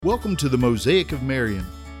Welcome to the Mosaic of Marion,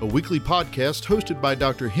 a weekly podcast hosted by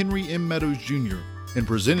Dr. Henry M. Meadows Jr. and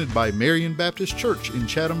presented by Marion Baptist Church in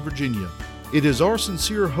Chatham, Virginia. It is our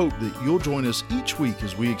sincere hope that you'll join us each week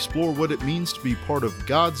as we explore what it means to be part of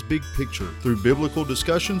God's big picture through biblical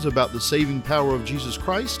discussions about the saving power of Jesus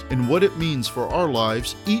Christ and what it means for our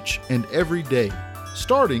lives each and every day,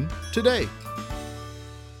 starting today.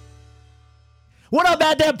 What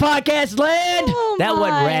about that podcast land? Oh that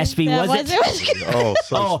wasn't raspy, was it? Oh,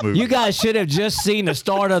 so smooth. You guys should have just seen the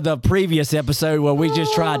start of the previous episode where we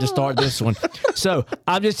just tried to start this one. So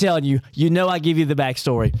I'm just telling you, I give you the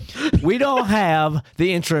backstory. We don't have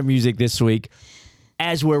the intro music this week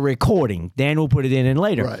as we're recording. Dan will put it in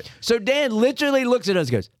later. Right. So Dan literally looks at us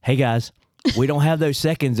and goes, "Hey guys, we don't have those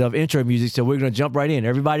seconds of intro music, so we're going to jump right in.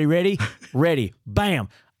 Everybody ready? Ready. Bam.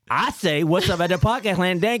 I say, what's up at the podcast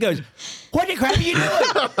land? Dan goes, what the crap are you doing?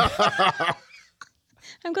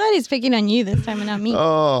 I'm glad he's picking on you this time and not me.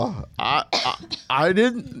 Oh, I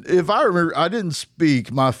didn't, if I remember, I didn't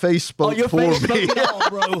speak. My face spoke your for face me. spoke it all,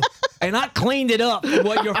 bro. And I cleaned it up for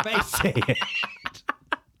what your face said.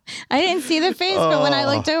 I didn't see the face, but when I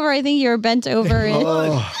looked over, I think you were bent over.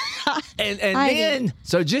 And then,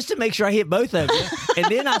 so just to make sure I hit both of you,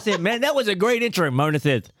 and then I said, man, that was a great intro. Mona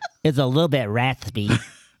said, it's a little bit raspy.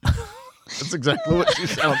 That's exactly what she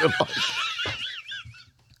sounded like.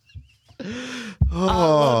 I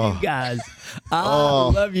love you guys. I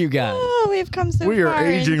love you guys. Oh, we've come so far. We are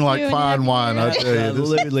aging into like an fine wine, I tell you.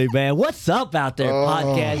 Absolutely, man. What's up out there,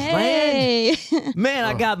 podcast Hey. land? Man,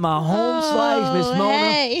 I got my home slice, Miss Mona.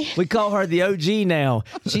 Hey. We call her the OG now.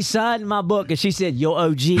 She signed my book and she said, your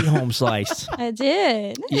OG home slice. I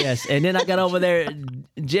did. Yes, and then I got over there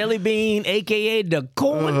Jelly Bean, a.k.a. the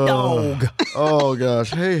corn dog. Oh,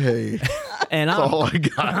 gosh. Hey. And That's all I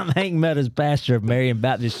got. I'm Hank Meadows, pastor of Marion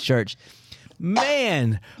Baptist Church.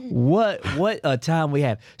 Man, what a time we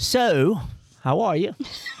have. So, how are you?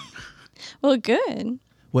 Well, good.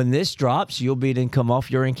 When this drops, you'll be in Come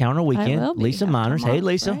Off Your Encounter weekend. will be. Lisa Come Miners. Hey, off,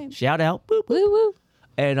 Lisa. right. Shout out. Boop, boop. Woo woo.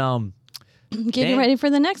 And Getting ready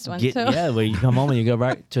for the next one. yeah, well, you come home and you go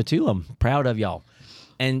right to two of them. Proud of y'all.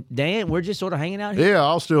 And Dan, we're just sort of hanging out here. Yeah,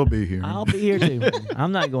 I'll still be here. I'll be here too.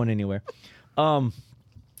 I'm not going anywhere.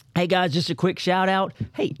 Hey guys, just a quick shout out.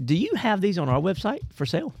 Hey, do you have these on our website for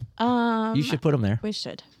sale? You should put them there. We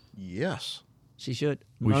should. Yes. She should.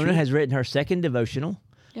 We Mona should. has written her second devotional.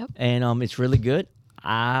 Yep. And it's really good.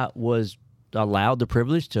 I was allowed the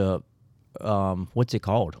privilege to, what's it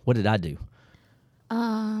called? What did I do?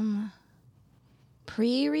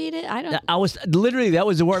 Pre-read it? I don't. I was literally, that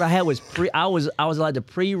was the word I had was I was allowed to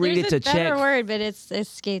pre-read There's it a to better check. word, but it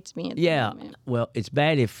escapes me. At the Yeah. moment. Well, it's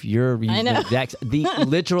bad if you're using know. the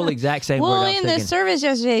literal exact same Well, word. I was in the thinking. service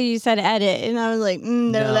yesterday, you said edit, and I was like,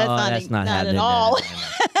 no, that's not happening. at all.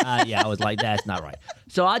 No. Yeah, I was like, that's not right.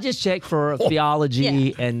 So I just checked for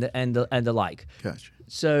theology and the like. Gotcha.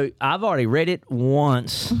 So I've already read it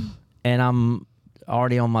once, and I'm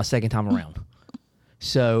already on my second time around.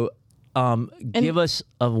 So give us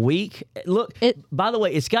a week. Look, by the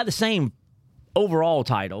way, it's got the same overall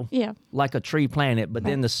title, Yeah. like a tree planet, but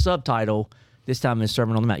then the subtitle this time is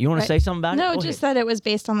Sermon on the Mount. You want to say something about it? No, Go just ahead. that it was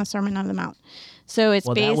based on the Sermon on the Mount. So it's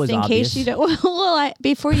Well, that based, was in obvious. case you don't. Well,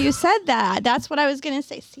 before you said that, that's what I was going to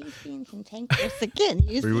say. See, being cantankerous again.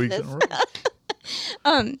 You 3 see weeks this? in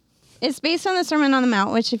a row. It's based on the Sermon on the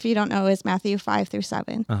Mount, which, if you don't know, is Matthew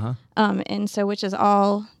 5-7. And so, which is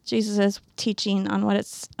all Jesus' teaching on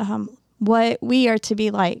what we are to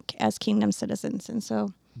be like as kingdom citizens. And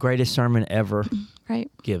so, Greatest sermon ever right,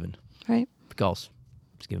 given, because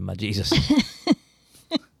it's given by Jesus.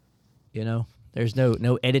 There's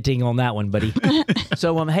no editing on that one, buddy.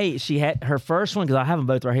 So hey, she had her first one, because I have them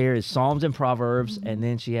both right here, is Psalms and Proverbs, and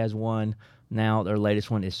then she has one now. Their latest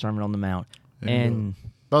one is Sermon on the Mount, and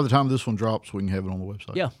By the time this one drops, we can have it on the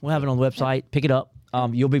website. yeah, we'll have it on the website. Pick it up.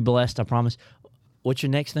 You'll be blessed, I promise. What's your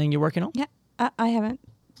next thing you're working on? yeah, I haven't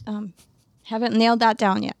nailed that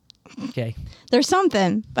down yet. Okay. There's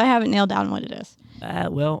something, but I haven't nailed down what it is.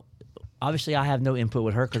 Well, obviously I have no input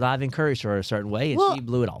with her because I've encouraged her a certain way, and Well, she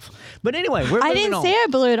blew it off. But anyway, we're I moving didn't on. say I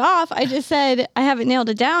blew it off. I just said I haven't nailed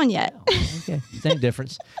it down yet. Okay, same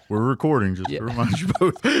difference. We're recording, just to remind you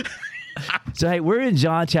both. So hey, we're in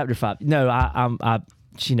John chapter 5. No,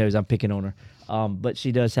 she knows I'm picking on her, but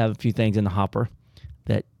she does have a few things in the hopper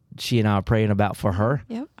that she and I are praying about for her.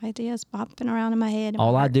 Yep, ideas popping around in my head.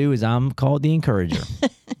 All I do is I'm called the encourager.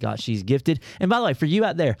 God, she's gifted. And by the way, for you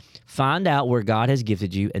out there, find out where God has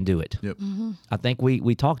gifted you and do it. Yep. I think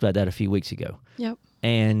we talked about that a few weeks ago. Yep.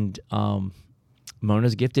 And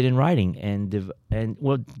Mona's gifted in writing and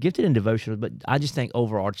gifted in devotional, but I just think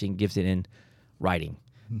overarching gifted in writing.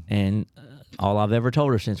 And all I've ever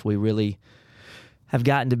told her since we really have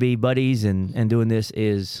gotten to be buddies and doing this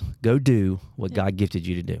is go do what God gifted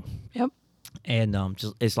you to do. Yep. And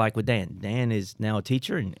it's like with Dan. Dan is now a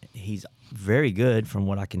teacher, and he's very good from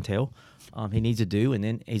what I can tell. He needs to do, and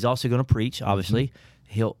then he's also going to preach. Obviously,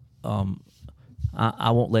 he'll.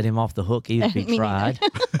 I won't let him off the hook even if he tried.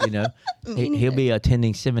 He'll be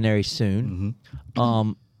attending seminary soon.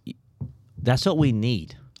 That's what we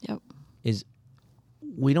need. Yep. Is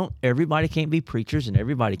everybody can't be preachers, and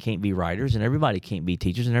everybody can't be writers, and everybody can't be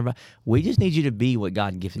teachers, and everybody. We just need you to be what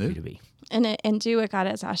God gifted you to be. And do what God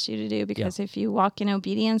has asked you to do, because if you walk in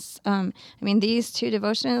obedience, these 2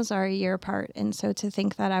 devotionals are a year apart. And so to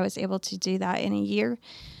think that I was able to do that in a year,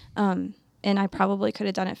 and I probably could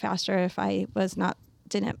have done it faster if I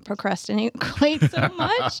didn't procrastinate quite so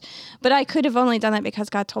much, but I could have only done that because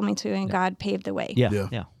God told me to, and God paved the way.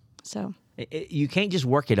 Yeah. So you can't just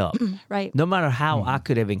work it up. Right. No matter how I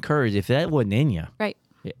could have encouraged, if that wasn't in you, right.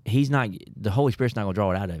 the Holy Spirit's not going to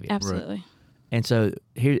draw it out of you. Absolutely. Right. And so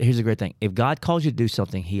here's a great thing. If God calls you to do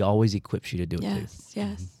something, he always equips you to do it too.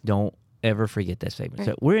 Yes. Don't ever forget that statement. Right.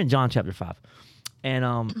 So we're in John chapter 5. And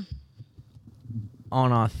on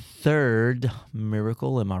our 3rd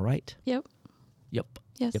miracle, am I right? Yep. Yep.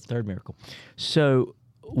 Yes. Yep, 3rd miracle. So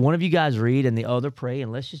one of you guys read and the other pray, and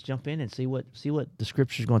let's just jump in and see what the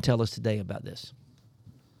scripture is going to tell us today about this.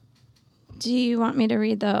 Do you want me to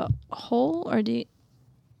read the whole, or do you...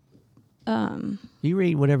 You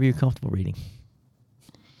read whatever you're comfortable reading.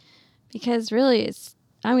 Because really,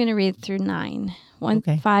 I'm going to read through 9,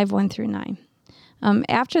 5, 1 through 9.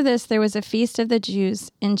 After this, there was a feast of the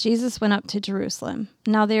Jews, and Jesus went up to Jerusalem.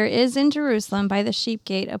 Now there is in Jerusalem by the sheep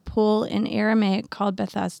gate a pool in Aramaic called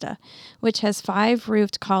Bethesda, which has 5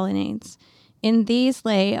 roofed colonnades. In these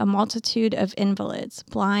lay a multitude of invalids,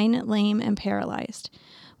 blind, lame, and paralyzed.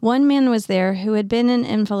 One man was there who had been an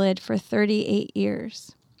invalid for 38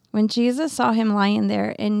 years. When Jesus saw him lying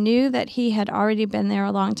there and knew that he had already been there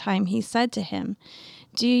a long time, he said to him,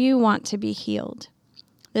 "Do you want to be healed?"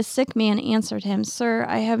 The sick man answered him, "Sir,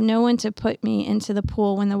 I have no one to put me into the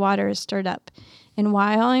pool when the water is stirred up, and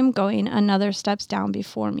while I am going, another steps down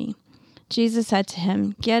before me." Jesus said to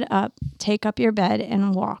him, "Get up, take up your bed,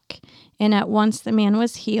 and walk." And at once the man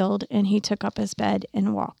was healed, and he took up his bed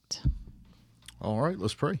and walked. All right,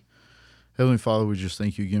 let's pray. Heavenly Father, we just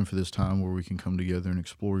thank you again for this time where we can come together and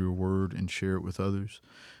explore your word and share it with others.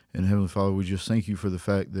 And Heavenly Father, we just thank you for the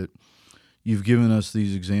fact that you've given us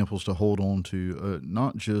these examples to hold on to,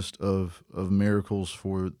 not just of miracles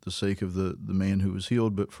for the sake of the man who was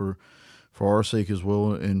healed, but for our sake as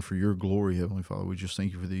well and for your glory, Heavenly Father. We just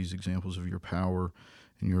thank you for these examples of your power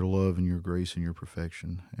and your love and your grace and your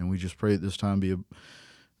perfection. And we just pray at this time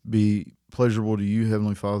be pleasurable to you,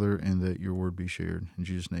 Heavenly Father, and that your word be shared. In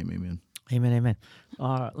Jesus' name, amen. Amen, amen.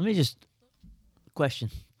 Let me just question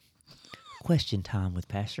time with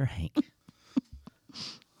Pastor Hank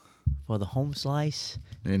for the home slice.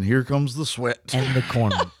 And here comes the sweat. And the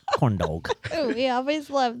corn dog. Oh, we always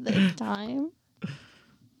love this time.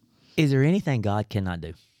 Is there anything God cannot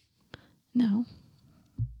do? No.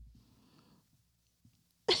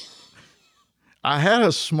 I had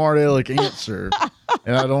a smart aleck answer,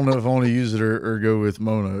 and I don't know if I want to use it or go with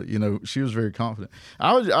Mona. You know, she was very confident.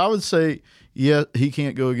 I would say, yeah, he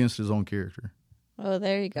can't go against his own character. Oh,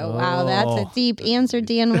 there you go. Wow, that's a deep answer,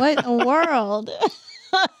 Dan. What in the world?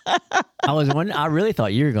 I was wondering. I really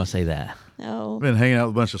thought you were going to say that. No. I've been hanging out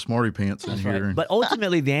with a bunch of smarty pants in here. Right. But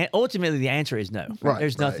ultimately, the answer is no. Right,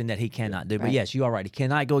 There's nothing that he cannot do. But yes, you are right. He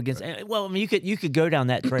cannot go against. Well, I mean, you could go down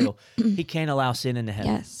that trail. He can't allow sin into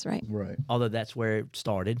heaven. Yes, right. Right. Although that's where it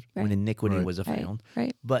started when iniquity was found.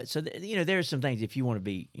 Right. But so there's some things if you want to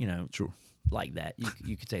be Sure. like that,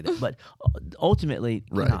 you could say that. But ultimately,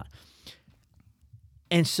 Right. not.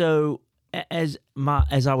 And so as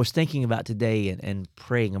I was thinking about today and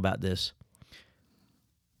praying about this,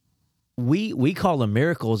 we call them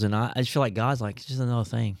miracles, and I just feel like God's like, it's just another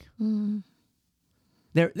thing. Mm.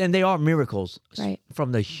 They are miracles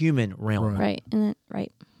from the human realm. Right. And then,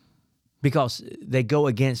 right. Because they go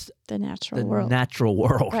against the natural world.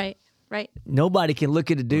 Right. Nobody can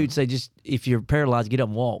look at a dude and say, just if you're paralyzed, get up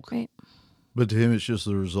and walk. Right. But to him, it's just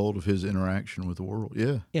the result of his interaction with the world.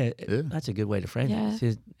 Yeah. Yeah. That's a good way to frame it. It's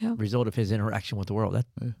his result of his interaction with the world.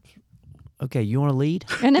 Okay, you want to lead?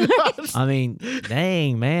 I mean,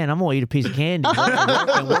 dang, man, I'm going to eat a piece of candy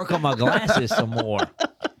and work on my glasses some more.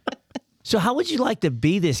 So how would you like to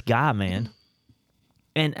be this guy, man?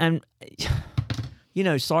 And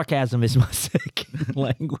sarcasm is my second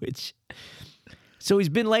language. So he's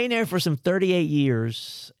been laying there for some 38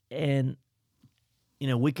 years, and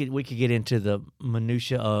we could get into the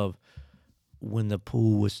minutia of when the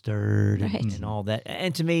pool was stirred Right. and all that.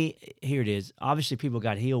 And to me, here it is. Obviously, people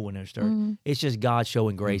got healed when they were stirred. It's just God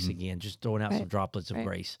showing grace again, just throwing out some droplets of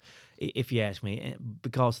grace, if you ask me,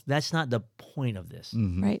 because that's not the point of this.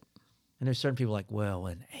 Right. And there's certain people like, well,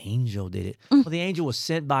 an angel did it. Well, the angel was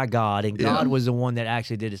sent by God, and God was the one that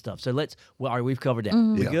actually did his stuff. So all right, we've covered that.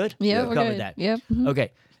 We good? Yeah, We've we're covered good. that. Yep.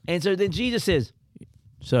 Okay. And so then Jesus says,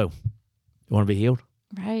 so, you want to be healed?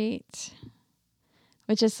 Right.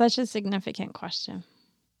 Which is such a significant question,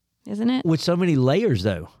 isn't it? With so many layers,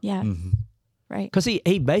 though. Yes. Right. Because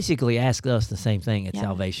he basically asked us the same thing at Yes.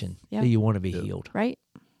 salvation. Yep. Do you want to be healed? Right.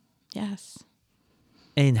 Yes.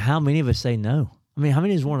 And how many of us say no? I mean, how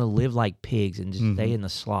many of us want to live like pigs and just stay in the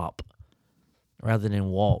slop rather than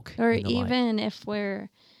walk? Or in the light? even if we're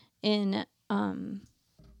in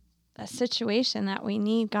a situation that we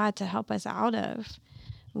need God to help us out of,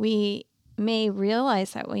 we may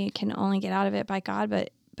realize that we can only get out of it by God,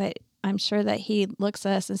 but I'm sure that he looks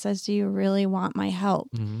at us and says, do you really want my help?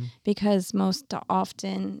 Because most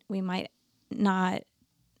often we might not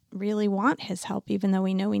really want his help, even though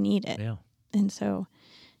we know we need it. Yeah. And so,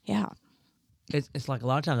 yeah. It's like a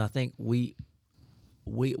lot of times I think we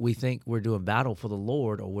think we're doing battle for the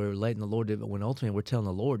Lord, or we're letting the Lord do it, but when ultimately we're telling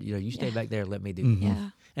the Lord, you stay back there, let me do it. Yeah.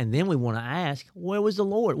 And then we want to ask, where was the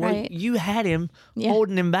Lord? Well, Right. you had him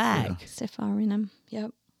holding him back. Stiff arming him.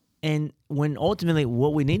 Yep. And when ultimately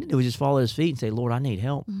what we need to do is just follow his feet and say, Lord, I need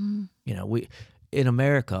help. We in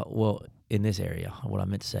America, well, in this area, what I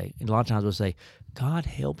meant to say, and a lot of times we'll say, God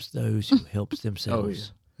helps those who helps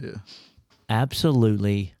themselves. Yeah.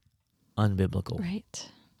 Absolutely unbiblical. Right.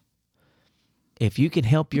 If you can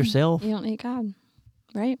help yourself, You don't need God.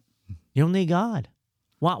 Right. you don't need God.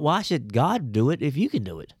 Why should God do it if you can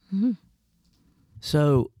do it?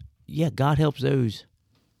 So, yeah, God helps those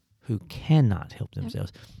who cannot help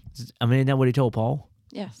themselves. I mean, isn't that what he told Paul?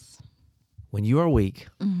 Yes. When you are weak,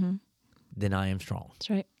 then I am strong. That's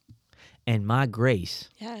right. And my grace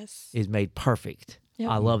Yes. is made perfect. Yep.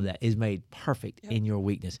 I love that. Is made perfect in your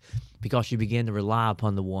weakness, because you begin to rely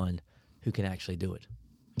upon the one who can actually do it.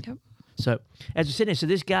 Yep. So as we're sitting there, so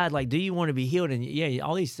this guy, like, do you want to be healed? And yeah,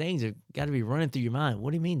 all these things have got to be running through your mind.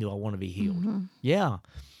 What do you mean, do I want to be healed? Yeah.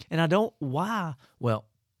 And I don't, why? Well,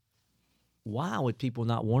 why would people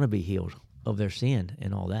not want to be healed of their sin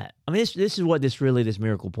and all that? I mean, this is what this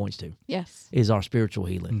miracle points to, Yes. is our spiritual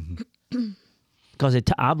healing. Because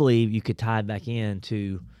I believe you could tie it back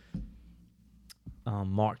into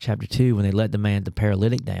Mark chapter 2 when they let the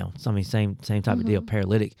paralytic down. So, I mean, same type of deal,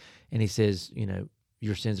 paralytic. And he says,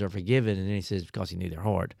 your sins are forgiven. And then he says, because he knew their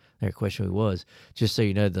heart, their question who was, just so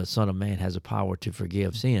you know, the Son of Man has the power to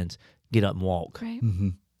forgive sins. Get up and walk. Right.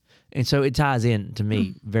 And so it ties in to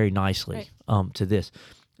me very nicely to this.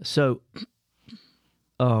 So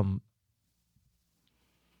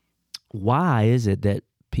why is it that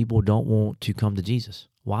people don't want to come to Jesus?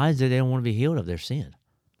 Why is it they don't want to be healed of their sin?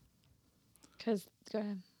 Because, go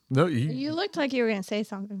ahead. No, You looked like you were going to say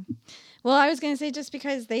something. Well, I was going to say just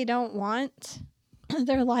because they don't want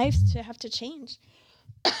their lives to have to change.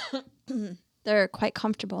 They're quite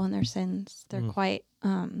comfortable in their sins. They're quite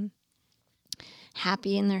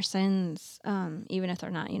happy in their sins, even if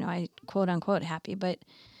they're not, I quote unquote happy. But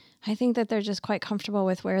I think that they're just quite comfortable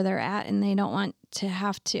with where they're at, and they don't want to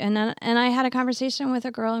have to. And I had a conversation with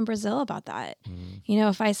a girl in Brazil about that.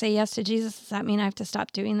 If I say yes to Jesus, does that mean I have to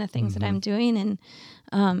stop doing the things that I'm doing?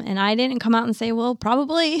 And I didn't come out and say, well,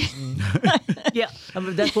 probably. Yeah, I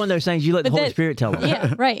mean, that's one of those things you let the Holy Spirit tell them.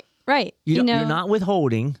 Yeah, right. You're not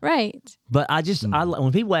withholding. Right. But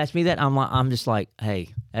when people ask me that, I'm just like,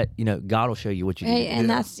 hey, God will show you what you Right. need. And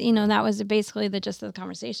that's, that was basically the gist of the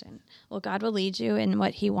conversation. Well, God will lead you in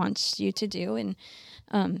what he wants you to do. And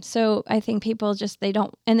so I think people they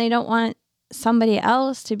don't want somebody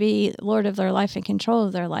else to be Lord of their life and control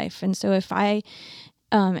of their life. And so if I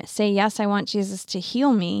say, yes, I want Jesus to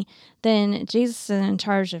heal me, then Jesus is in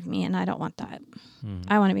charge of me, and I don't want that.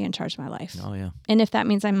 I want to be in charge of my life. Oh, yeah. And if that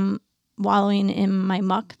means I'm wallowing in my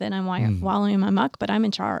muck, then I'm wallowing in my muck, but I'm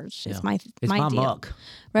in charge. Yeah. It's my my deal. muck.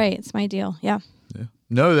 Right. It's my deal. Yeah. Yeah.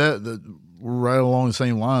 No, that we're right along the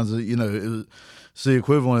same lines. It's the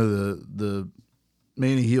equivalent of the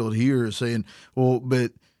man he healed here is saying, well,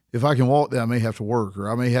 but if I can walk, then I may have to work,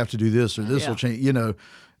 or I may have to do this, or this will change.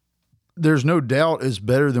 There's no doubt it's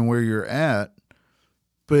better than where you're at,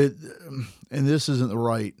 but and this isn't the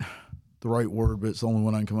right word, but it's the only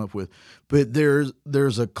one I can come up with. But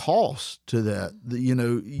there's a cost to that.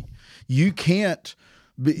 You can't.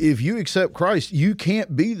 If you accept Christ, you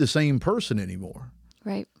can't be the same person anymore.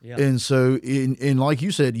 Right. Yeah. And so, in like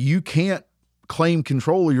you said, you can't claim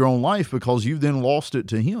control of your own life because you've then lost it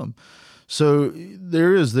to Him. So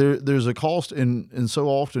there's a cost, and so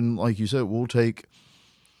often, like you said, we'll take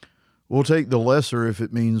the lesser if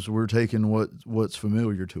it means we're taking what's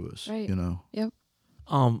familiar to us. Right. Yep.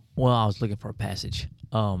 Well, I was looking for a passage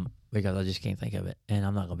because I just can't think of it, and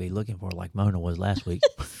I'm not going to be looking for it like Mona was last week.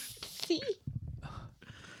 See?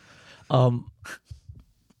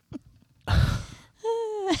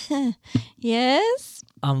 Yes?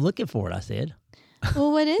 I'm looking for it, I said.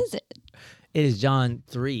 Well, what is it? It is John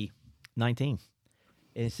 3:19.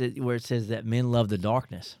 It says, where it says that men love the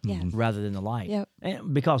darkness rather than the light. Yep.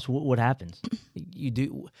 And because what happens?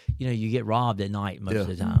 You get robbed at night most of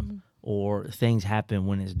the time, or things happen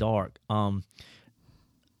when it's dark. And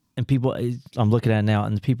people, I'm looking at it now,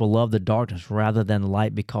 and people love the darkness rather than the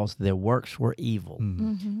light because their works were evil.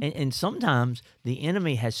 And sometimes the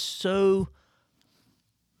enemy has so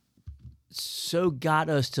got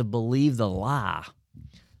us to believe the lie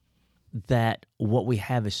that what we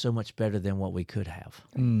have is so much better than what we could have.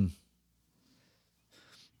 I mean,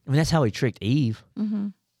 that's how he tricked Eve.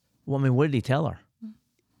 Well, I mean, what did he tell her?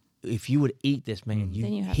 If you would eat this, man,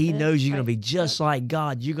 he knows you're going to be just like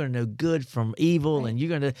God. You're going to know good from evil, and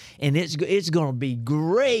it's going to be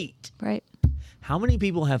great. Right. How many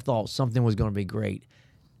people have thought something was going to be great,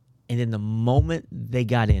 and then the moment they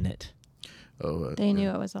got in it, they knew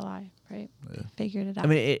it was a lie, right? Yeah. Figured it out. I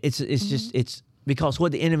mean, it's just because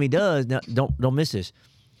what the enemy does. Now, don't miss this.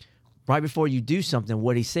 Right before you do something,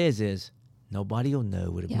 what he says is, nobody will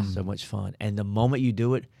know. It'll be so much fun. And the moment you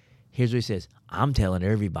do it, here's what he says: I'm telling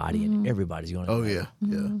everybody, and everybody's going to. Oh yeah,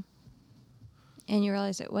 yeah. And you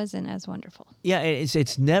realize it wasn't as wonderful. Yeah,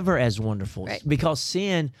 it's never as wonderful, right? Because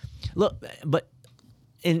sin. Look, but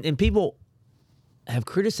and people have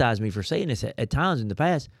criticized me for saying this at times in the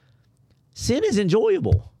past. Sin is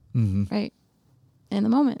enjoyable, right? In the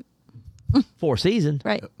moment, for a season,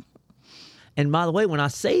 right? And by the way, when I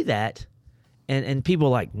say that, and people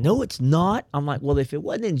are like, no, it's not. I'm like, well, if it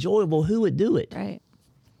wasn't enjoyable, who would do it? Right.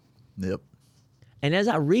 Yep. And as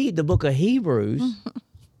I read the book of Hebrews,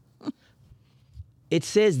 it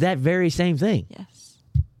says that very same thing. Yes.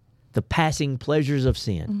 The passing pleasures of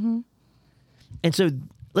sin. And so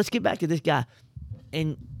let's get back to this guy.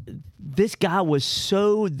 And this guy was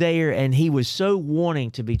so there, and he was so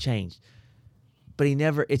wanting to be changed. But he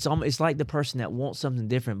never, it's like the person that wants something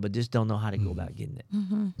different but just don't know how to go about getting it.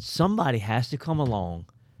 Somebody has to come along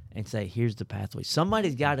and say, here's the pathway.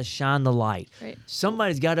 Somebody's got to shine the light. Right.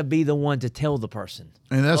 Somebody's got to be the one to tell the person.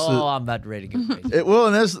 And that's I'm about ready to go crazy. And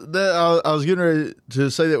I was getting ready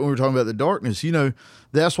to say that when we were talking about the darkness.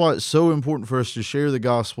 That's why it's so important for us to share the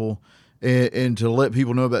gospel and to let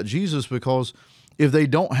people know about Jesus, because if they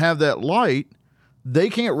don't have that light,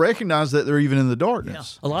 they can't recognize that they're even in the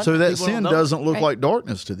darkness. Yeah. So that sin doesn't look like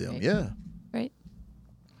darkness to them. Right. Yeah. Right.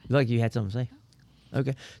 Like you had something to say.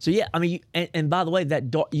 Okay. So, yeah, I mean, and by the way,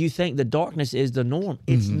 you think the darkness is the norm.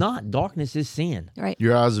 It's not. Darkness is sin. Right.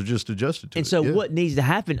 Your eyes have just adjusted to it. And so what needs to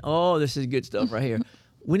happen, this is good stuff right here.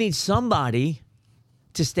 We need somebody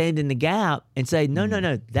to stand in the gap and say,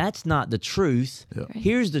 no, that's not the truth. Yeah. Right.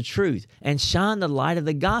 Here's the truth. And shine the light of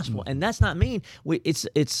the gospel. And that's not mean. It's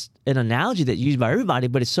an analogy that's used by everybody,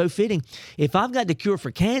 but it's so fitting. If I've got the cure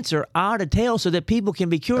for cancer, I ought to tell so that people can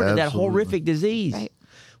be cured of that horrific disease. Right.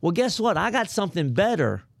 Well, guess what? I got something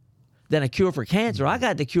better than a cure for cancer. I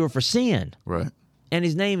got the cure for sin. Right. And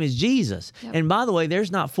his name is Jesus. Yep. And by the way,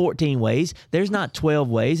 there's not 14 ways. There's not 12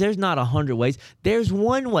 ways. There's not 100 ways. There's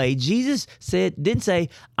one way. Jesus didn't say,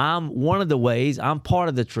 I'm one of the ways. I'm part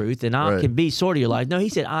of the truth, and I can be sort of your life. No, he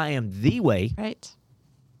said, I am the way. Right.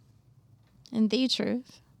 And the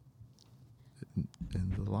truth.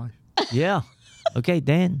 And the life. Yeah. Okay,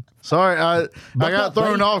 Dan. Sorry, I got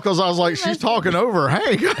thrown off because I was like, she's talking over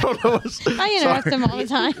Hank. I don't know I interrupt him all the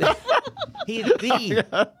time. He is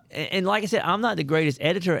the. And like I said, I'm not the greatest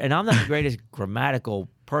editor, and I'm not the greatest grammatical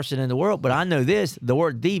person in the world, but I know this. The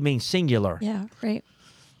word "the" means singular. Yeah, right.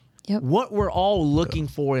 Yep. What we're all looking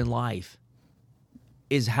for in life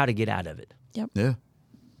is how to get out of it. Yep. Yeah.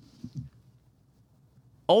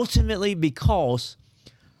 Ultimately, because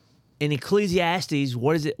in Ecclesiastes,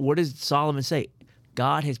 what does Solomon say?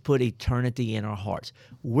 God has put eternity in our hearts.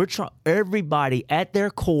 Everybody at their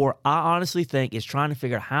core, I honestly think, is trying to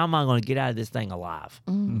figure out, how am I going to get out of this thing alive?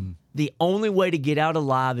 The only way to get out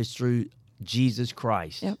alive is through Jesus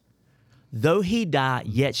Christ. Yep. Though he die,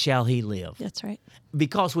 yet shall he live. That's right.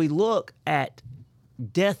 Because we look at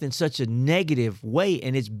death in such a negative way,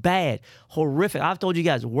 and it's bad, horrific. I've told you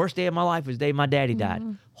guys, the worst day of my life was the day my daddy died.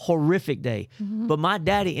 Horrific day. But my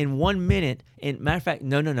daddy, in 1 minute, and matter of fact,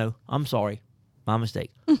 no, I'm sorry. My mistake.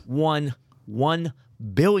 1/1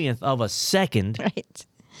 billionth of a second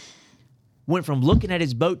went from looking at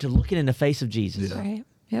his boat to looking in the face of Jesus. Yeah. Right.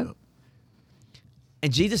 Yep.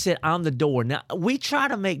 And Jesus said, I'm the door. Now, we try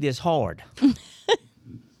to make this hard.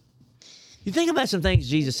 You think about some things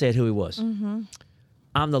Jesus said who he was. Mm-hmm.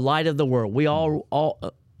 I'm the light of the world. We all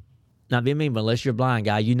not being mean, but unless you're a blind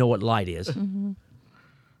guy, you know what light is. Mm-hmm.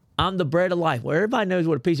 I'm the bread of life. Well, everybody knows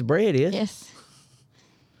what a piece of bread is. Yes.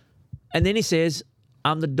 And then he says,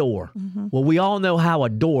 I'm the door. Mm-hmm. Well, we all know how a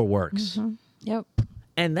door works. Mm-hmm. Yep.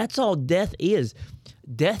 And that's all death is.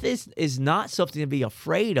 Death is not something to be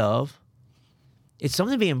afraid of. It's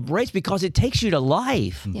something to be embraced because it takes you to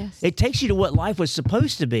life. Yes. It takes you to what life was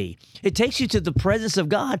supposed to be. It takes you to the presence of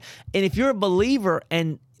God. And if you're a believer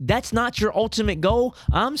and that's not your ultimate goal,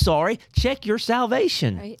 I'm sorry, check your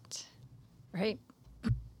salvation. Right. Right.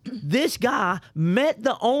 This guy met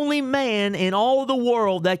the only man in all the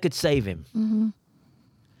world that could save him. Mm-hmm.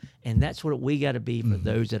 And that's what we got to be for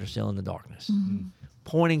those that are still in the darkness. Mm-hmm.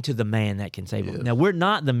 Pointing to the man that can save them. Now, we're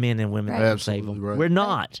not the men and women that can save them. Right. We're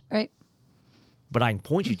not. Right. But I can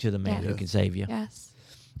point you to the man who can save you. Yes.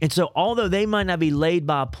 And so, although they might not be laid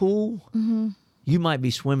by a pool, you might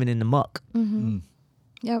be swimming in the muck. Mm-hmm.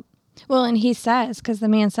 Yep. Well, and he says, because the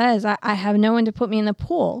man says, I have no one to put me in the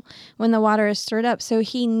pool when the water is stirred up. So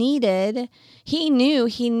he knew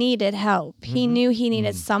he needed help. He knew he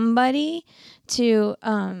needed somebody to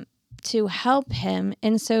help him.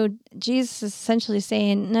 And so Jesus is essentially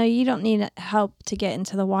saying, no, you don't need help to get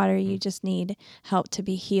into the water. You just need help to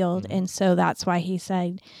be healed. And so that's why he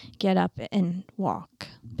said, get up and walk,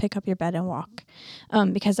 pick up your bed and walk.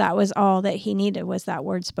 Because that was all that he needed was that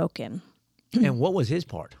word spoken. And what was his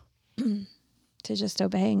part? To just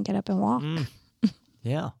obey and get up and walk.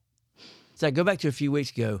 Yeah. So I go back to a few weeks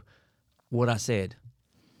ago, what I said.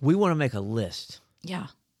 We want to make a list. Yeah.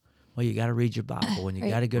 Well, you got to read your Bible and you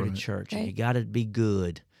got to go to church and you got to be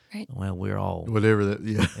good. Right. Well, we're all Whatever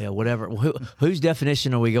that, yeah, whatever. Whose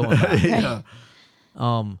definition are we going by? yeah.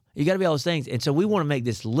 You got to be all those things, and so we want to make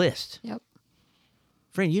this list. Yep.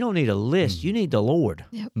 Friend, you don't need a list. You need the Lord.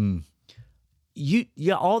 Yep.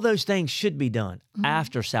 All those things should be done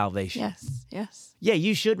after salvation. Yes. Yes. Yeah,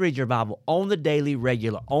 you should read your Bible on the daily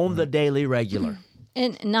regular.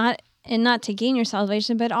 And not to gain your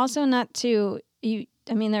salvation, but also not to you.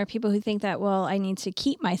 I mean, there are people who think that, well, I need to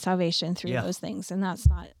keep my salvation through those things, and that's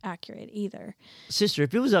not accurate either. Sister,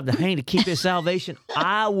 if it was up to Hank to keep his salvation,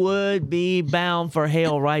 I would be bound for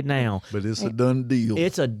hell right now. But it's a done deal.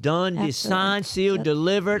 It's a done, Absolutely. signed, sealed,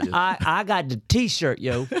 delivered. I got the T-shirt,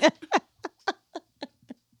 yo.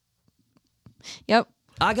 Yep.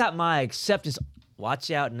 I got my acceptance. Watch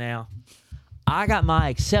out now. I got my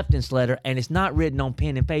acceptance letter, and it's not written on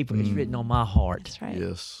pen and paper. It's written on my heart. That's right.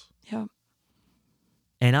 Yes. Yep.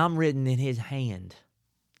 And I'm written in his hand.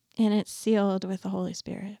 And it's sealed with the Holy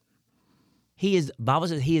Spirit. Bible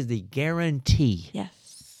says he is the guarantee.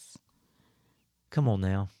 Yes. Come on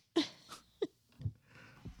now.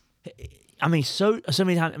 I mean, so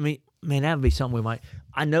many times, I mean, man, that would be something we might,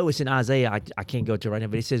 I know it's in Isaiah, I can't go to it right now,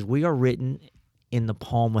 but it says we are written in the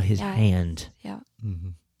palm of his hand. Yeah.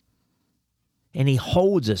 And he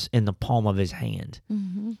holds us in the palm of his hand.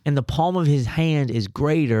 Mm-hmm. And the palm of his hand is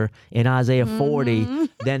greater in Isaiah 40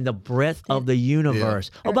 than the breadth of the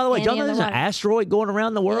universe. Yeah. Oh, by the way, Or y'all know any of there's the an water. asteroid going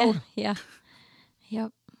around the world? Yeah.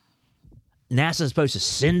 Yep. NASA's supposed to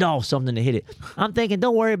send off something to hit it. I'm thinking,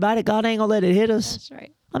 don't worry about it. God ain't going to let it hit us. That's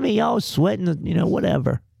right. I mean, y'all sweating,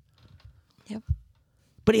 whatever. Yep.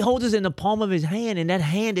 But he holds us in the palm of his hand, and that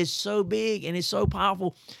hand is so big and it's so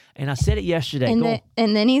powerful. And I said it yesterday.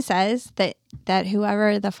 And then he says that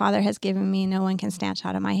whoever the Father has given me, no one can snatch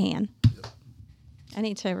out of my hand. I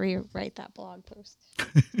need to rewrite that blog post.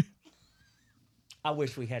 I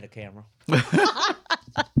wish we had a camera. But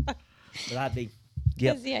I'd be,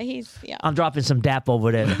 yep. Yeah, I'm dropping some DAP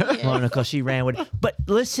over there, because she ran with it. But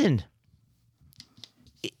listen,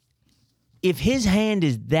 if his hand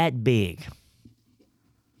is that big,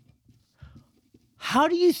 how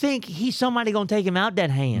do you think somebody going to take him out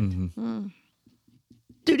that hand?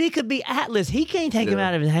 Dude, he could be Atlas. He can't take him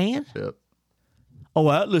out of his hand. Yep.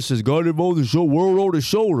 Oh, Atlas has got him on the world on his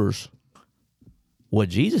shoulders. Well,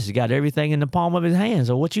 Jesus has got everything in the palm of his hand.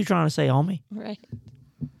 So what you trying to say, homie? right.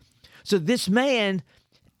 So this man,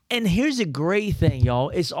 and here's a great thing, y'all.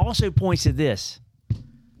 It also points to this.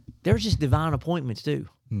 There's just divine appointments too.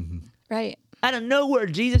 Right. Out of nowhere,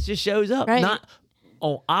 Jesus just shows up. Right. Not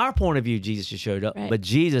on our point of view, Jesus just showed up, Right. but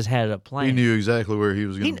Jesus had a plan. He knew exactly where he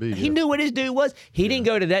was going to be. He knew what his dude was. He didn't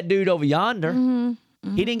go to that dude over yonder.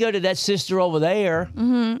 He didn't go to that sister over there.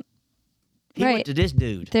 He went to this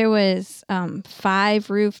dude. There was 5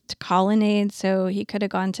 roofed colonnades, so he could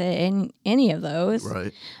have gone to any of those.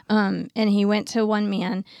 Right. And he went to one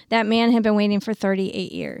man. That man had been waiting for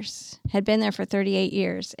 38 years, had been there for 38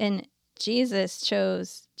 years. And Jesus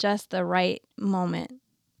chose just the right moment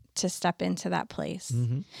to step into that place.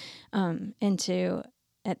 And to,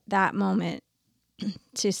 at that moment,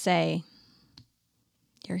 to say,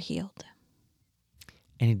 you're healed.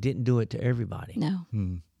 And he didn't do it to everybody. No.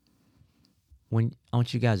 When I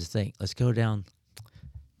want you guys to think, let's go down.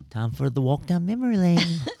 Time for the walk down memory lane.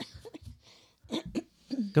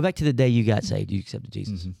 Go back to the day you got saved. You accepted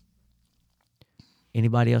Jesus.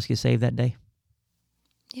 Anybody else get saved that day?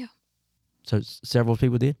 Yeah. So several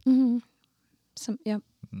people did? Yep.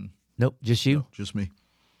 Nope, just you? No, just me.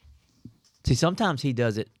 See, sometimes he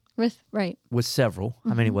does it Right. with several.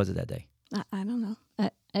 How many was it that day? I don't know.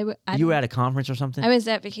 You were at a conference or something? I was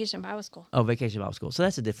at Vacation Bible School. Oh, Vacation Bible School. So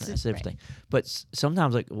that's a different thing. But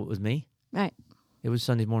sometimes, like with me, Right. it was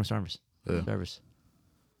Sunday morning service.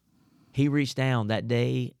 He reached down that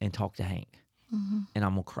day and talked to Hank. And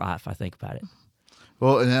I'm going to cry if I think about it.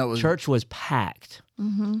 Well, and that was... Church was packed.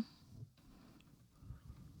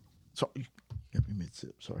 Sorry. You got me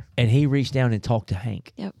mid-sip, sorry. And he reached down and talked to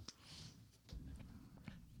Hank. Yep.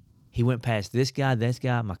 He went past this guy,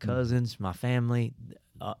 my cousins, my family.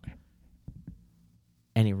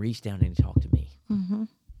 And he reached down and he talked to me.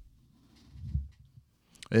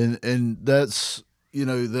 And that's,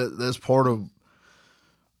 that's part of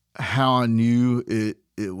how I knew it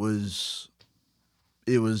was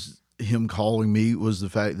him calling me, was the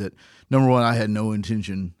fact that, number one, I had no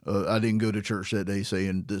intention. I didn't go to church that day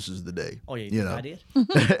saying this is the day. Oh, yeah, I did?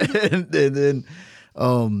 and then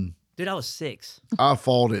Dude, I was 6. I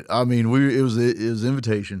fought it. I mean, it was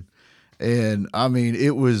invitation. And I mean,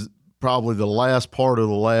 it was probably the last part of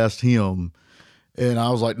the last hymn. And I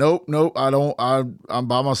was like, nope, I'm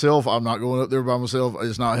by myself. I'm not going up there by myself.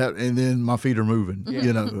 It's not happening. And then my feet are moving,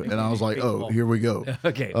 and I was like, oh, here we go.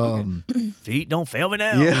 Okay. Feet don't fail me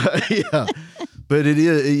now. Yeah. But it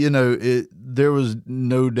is, there was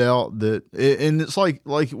no doubt that, and it's like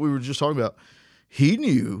we were just talking about, he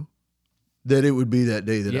knew that it would be that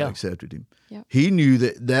day that I accepted him. Yep. He knew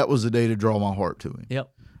that was the day to draw my heart to him.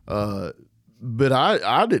 Yep. But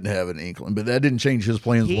I didn't have an inkling, but that didn't change his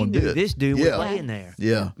plans one bit. This dude was laying there.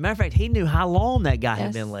 Yeah. Matter of fact, he knew how long that guy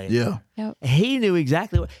had been laying there. Yep. He knew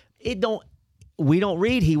exactly we don't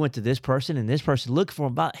read he went to this person and this person looked for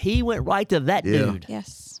him, but he went right to that dude.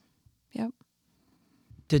 Yes. Yep.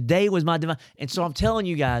 Today was my divine. And so I'm telling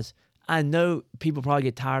you guys, I know people probably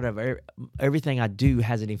get tired of everything I do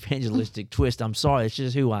has an evangelistic twist. I'm sorry. It's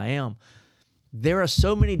just who I am. There are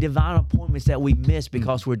so many divine appointments that we miss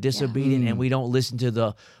because we're disobedient and we don't listen to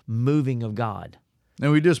the moving of God.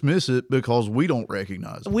 And we dismiss it because we don't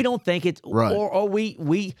recognize it. We don't think it's right. Or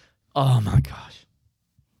we oh my gosh.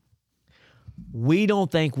 We don't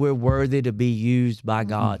think we're worthy to be used by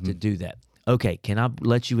God to do that. Okay, can I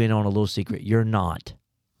let you in on a little secret? You're not.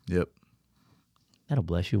 Yep. That'll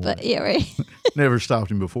bless you. But yeah, right. Never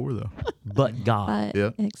stopped him before though. But God.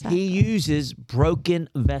 Yep. Exactly. He uses broken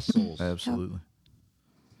vessels. Absolutely.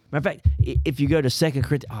 Matter of fact, if you go to 2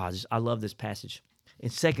 Corinthians, I love this passage. In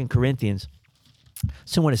 2 Corinthians,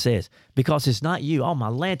 so what it says, because it's not you. Oh, my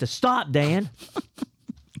Lanta. Stop, Dan.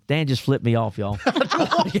 Dan just flipped me off, y'all.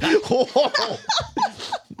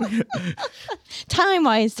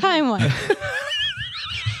 Time-wise.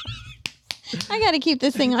 I got to keep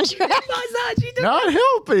this thing on track. Not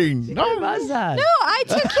helping. No. My side. No, I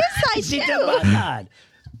took his side She too. took my side.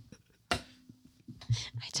 I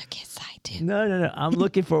took his side too. No. I'm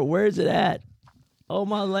looking for where's it at? Oh,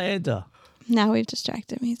 my Lanta. Now we've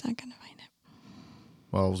distracted him. He's not going to find it.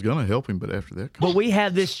 Well, I was going to help him, but after that. But we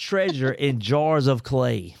have this treasure in jars of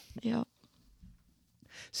clay. Yep.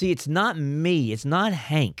 See, it's not me. It's not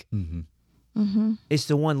Hank. It's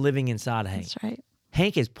the one living inside of Hank. That's right.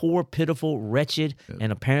 Hank is poor, pitiful, wretched,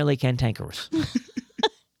 and apparently cantankerous.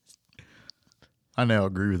 I now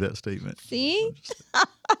agree with that statement. See?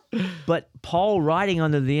 But Paul, writing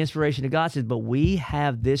under the inspiration of God, says, but we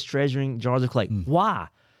have this treasuring jars of clay. Why?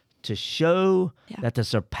 To show that the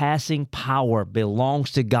surpassing power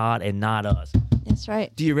belongs to God and not us. That's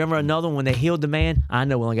right. Do you remember another one when they healed the man? I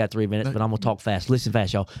know we only got 3 minutes, but I'm going to talk fast. Listen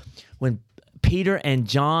fast, y'all. When Peter and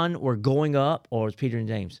John were going up, or it was Peter and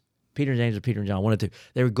James? Peter and James or Peter and John, one of the two.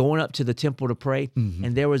 They were going up to the temple to pray,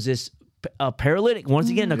 and there was this paralytic, once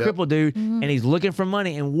again, a crippled dude, and he's looking for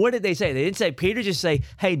money. And what did they say? They didn't say, Peter, just say,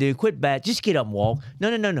 hey, dude, quit bad. Just get up and walk.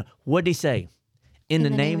 No. What did he say? In the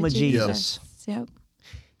name of Jesus. Yep.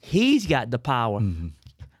 He's got the power.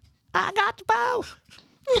 I got the power.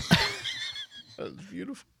 That was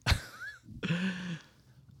beautiful.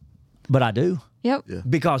 But I do. Yep. Yeah.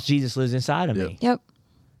 Because Jesus lives inside of me. Yep.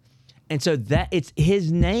 And so that it's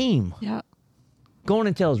his name. Yep. Go on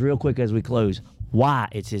and tell us real quick as we close why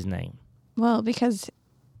it's his name. Well, because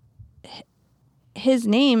his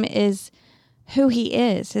name is who he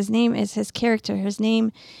is. His name is his character. His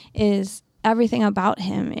name is everything about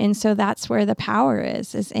him. And so that's where the power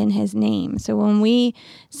is in his name. So when we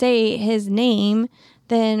say his name,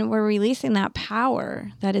 then we're releasing that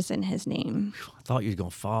power that is in his name. I thought you were going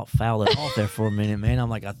to foul it off there for a minute, man. I'm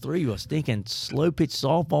like, I threw you a stinking slow pitch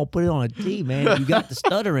softball, put it on a tee, man. You got the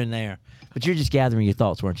stutter in there. But you're just gathering your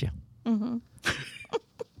thoughts, weren't you? Mm-hmm.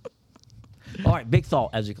 All right, big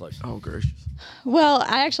thought as we close. Oh, gracious. Well,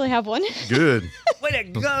 I actually have one. Good. Way to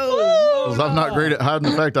go. Because I'm not great at hiding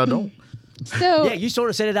the fact I don't. So Yeah, you sort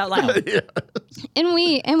of said it out loud. Yeah. and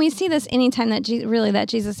we see this anytime that that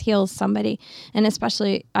Jesus heals somebody, and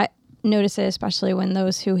especially I notice it especially when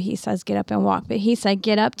those who he says get up and walk. But he said,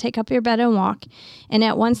 "Get up, take up your bed and walk." And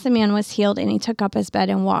at once the man was healed, and he took up his bed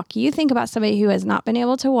and walked. You think about somebody who has not been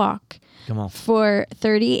able to walk Come on. for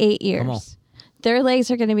 38 years. Come on. Their legs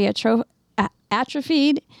are going to be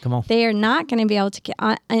atrophied. Come on. They are not going to be able to get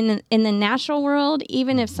in the natural world.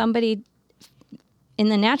 Even if somebody in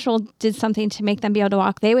the natural did something to make them be able to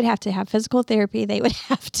walk, they would have to have physical therapy. They would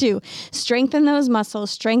have to strengthen those muscles,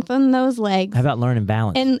 strengthen those legs. How about learning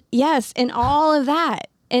balance? And yes, and all of that.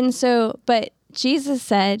 And so, but Jesus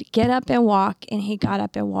said, "Get up and walk," and he got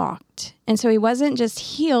up and walked. And so he wasn't just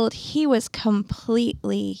healed, he was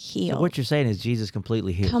completely healed. So what you're saying is Jesus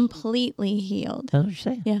completely healed. Completely healed. That's what you're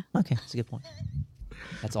saying? Yeah. Okay, that's a good point.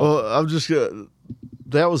 That's all. Well, I'm just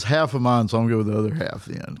that was half of mine, so I'm going to go with the other half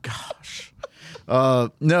then. Gosh. No,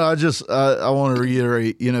 I want to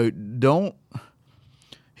reiterate, he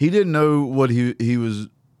didn't know what he was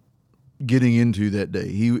getting into that day.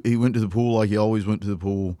 He went to the pool like he always went to the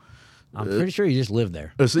pool. I'm pretty sure he just lived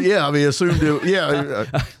there. So, yeah, I mean, assumed it, yeah.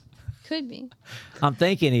 Could be. I'm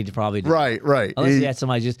thinking he probably did. Right. Unless he had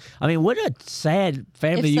somebody what a sad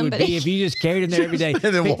family you would be if you just carried him there every day. And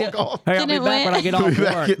then walk off. Hey, I'll be Didn't back when I get off Be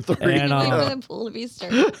back work. at 3. And, Wait for the pool to be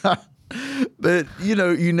stirred. But,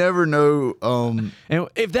 you never know. and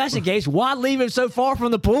if that's the case, why leave him so far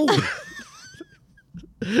from the pool?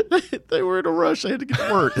 They were in a rush. They had to get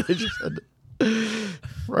to work. They just had to,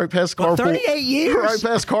 right past carpool. 38 years? Right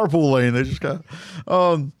past carpool lane. They just got.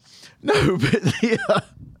 No, but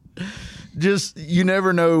just you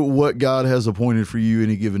never know what God has appointed for you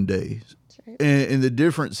any given day. Right. And the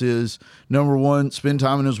difference is, number one, spend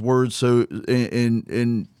time in His Word,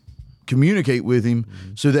 and communicate with Him,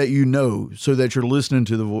 so that so that you're listening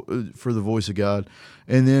to for the voice of God,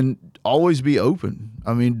 and then always be open.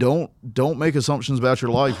 I mean, don't make assumptions about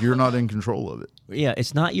your life. You're not in control of it. Yeah,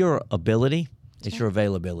 it's not your ability; it's your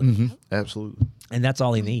availability, Mm-hmm. Absolutely. and that's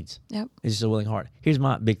all he needs. Yep. It's just a willing heart. Here's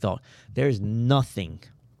my big thought: there is nothing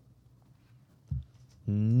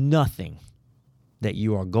that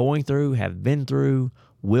you are going through, have been through,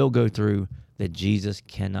 will go through that Jesus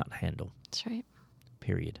cannot handle. That's right.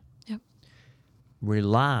 Period. Yep.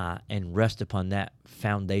 Rely and rest upon that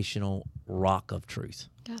foundational rock of truth,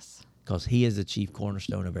 Yes. because He is the chief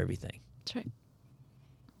cornerstone of everything. That's right.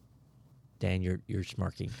 Dan, you're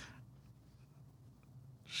smirking.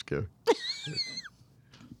 Just go.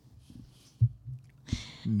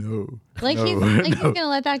 No. Like no, he's no. gonna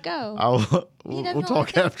let that go. We'll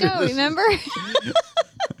talk after go, this. remember?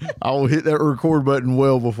 I will hit that record button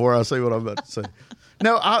well before I say what I'm about to say.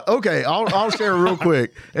 No, I'll share real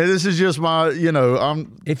quick. And this is just my,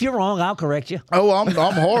 If you're wrong, I'll correct you. I'm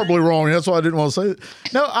horribly wrong. That's why I didn't want to say it.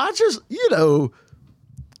 No, I just,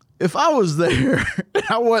 if I was there and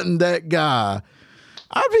I wasn't that guy,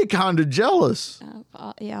 I'd be kind of jealous.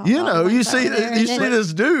 Yeah. You see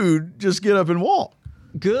this dude just get up and walk.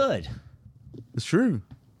 Good. It's true.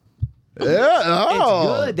 Yeah, It's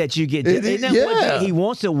good that you get. Isn't that what yeah. He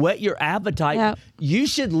wants to whet your appetite. Yep. You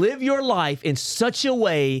should live your life in such a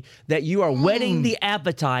way that you are whetting the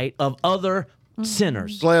appetite of other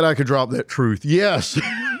sinners. Glad I could drop that truth. Yes.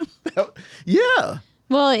 Yeah.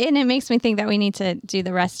 Well, and it makes me think that we need to do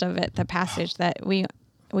the rest of it, the passage that we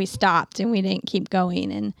stopped and we didn't keep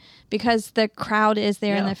going, and because the crowd is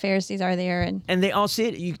there and Yeah. the Pharisees are there, and And they all see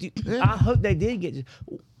it. I hope they did get.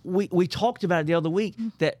 We talked about it the other week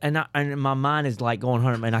that, and my mind is like going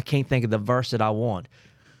 100, and I can't think of the verse that I want.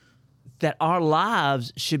 That our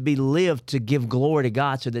lives should be lived to give glory to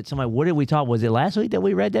God, so that somebody. What did we talk? Was it last week that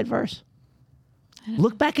we read that verse?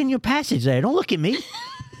 Look back in your passage there. Don't look at me.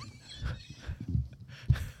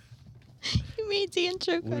 you made Dan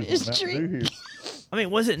choke on his drink. I mean,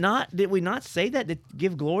 was it not? Did we not say that to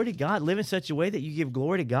give glory to God? Live in such a way that you give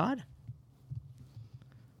glory to God?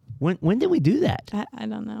 When did we do that? I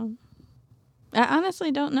don't know. I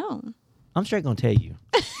honestly don't know. I'm straight going to tell you.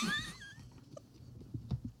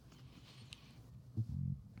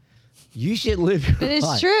 You should live your life. It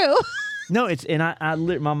is true. No, it's, and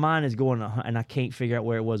my mind is going, and I can't figure out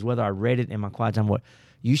where it was, whether I read it in my quiet time or what.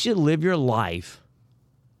 You should live your life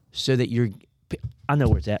so that I know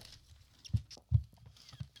where it's at.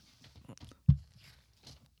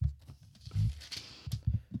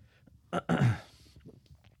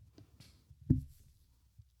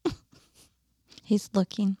 He's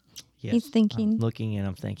looking. Yes, He's thinking. I'm looking and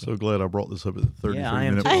I'm thinking. So glad I brought this up at the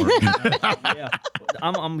 33-minute too. mark. Yeah,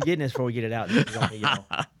 I'm getting this before we get it out. This is on me, y'all.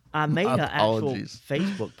 I made an actual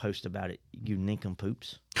Facebook post about it, you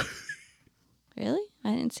nincompoops. Really?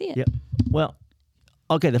 I didn't see it. Yep. Well,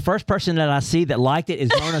 okay, the first person that I see that liked it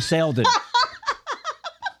is Mona Selden.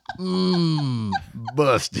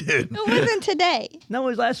 Busted. It wasn't today. No, it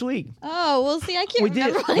was last week. Oh, well, see, I can't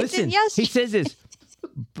remember what I Listen, did yesterday. he says this.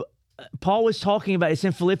 Paul was talking about, it's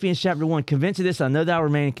in Philippians chapter 1. Convinced of this, I know that I will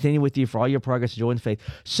remain and continue with you for all your progress, joy, and faith,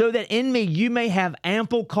 so that in me you may have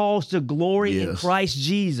ample cause to glory in Christ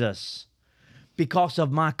Jesus because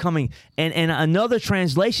of my coming. And another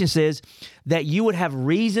translation says that you would have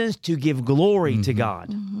reasons to give glory to God.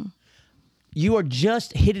 Mm-hmm. You are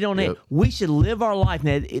just hit it on it. We should live our life.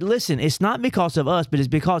 Now, listen, it's not because of us, but it's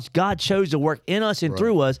because God chose to work in us and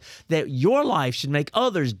through us, that your life should make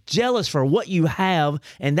others jealous for what you have,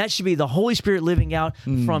 and that should be the Holy Spirit living out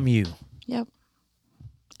from you. Yep.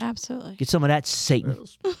 Absolutely. Get some of that, Satan.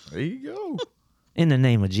 There you go. In the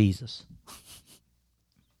name of Jesus.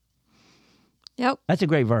 Yep. That's a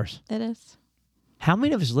great verse. It is. How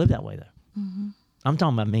many of us live that way, though? Mm-hmm. I'm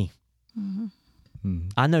talking about me. Mm-hmm.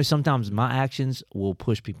 I know sometimes my actions will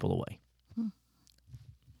push people away.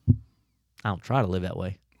 I don't try to live that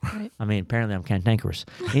way. Right. I mean, apparently I'm cantankerous.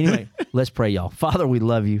 Anyway, let's pray, y'all. Father, we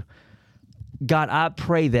love you. God, I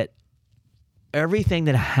pray that everything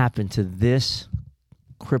that happened to this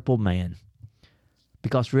crippled man,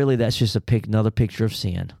 because really that's just another picture of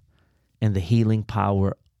sin and the healing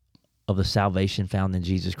power of the salvation found in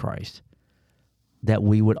Jesus Christ, that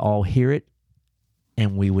we would all hear it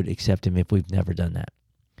and we would accept him if we've never done that.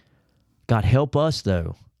 God, help us,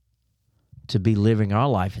 though, to be living our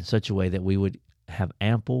life in such a way that we would have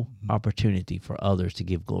ample opportunity for others to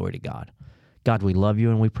give glory to God. God, we love you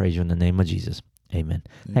and we praise you in the name of Jesus. Amen.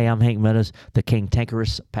 Hey, I'm Hank Meadows, the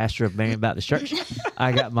cantankerous pastor of Marion Baptist Church.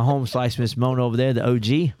 I got my home slice Miss Mona over there, the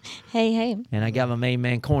OG. Hey. And I got my main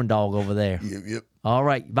man, Corn Dog, over there. Yep. All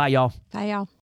right. Bye, y'all. Bye, y'all.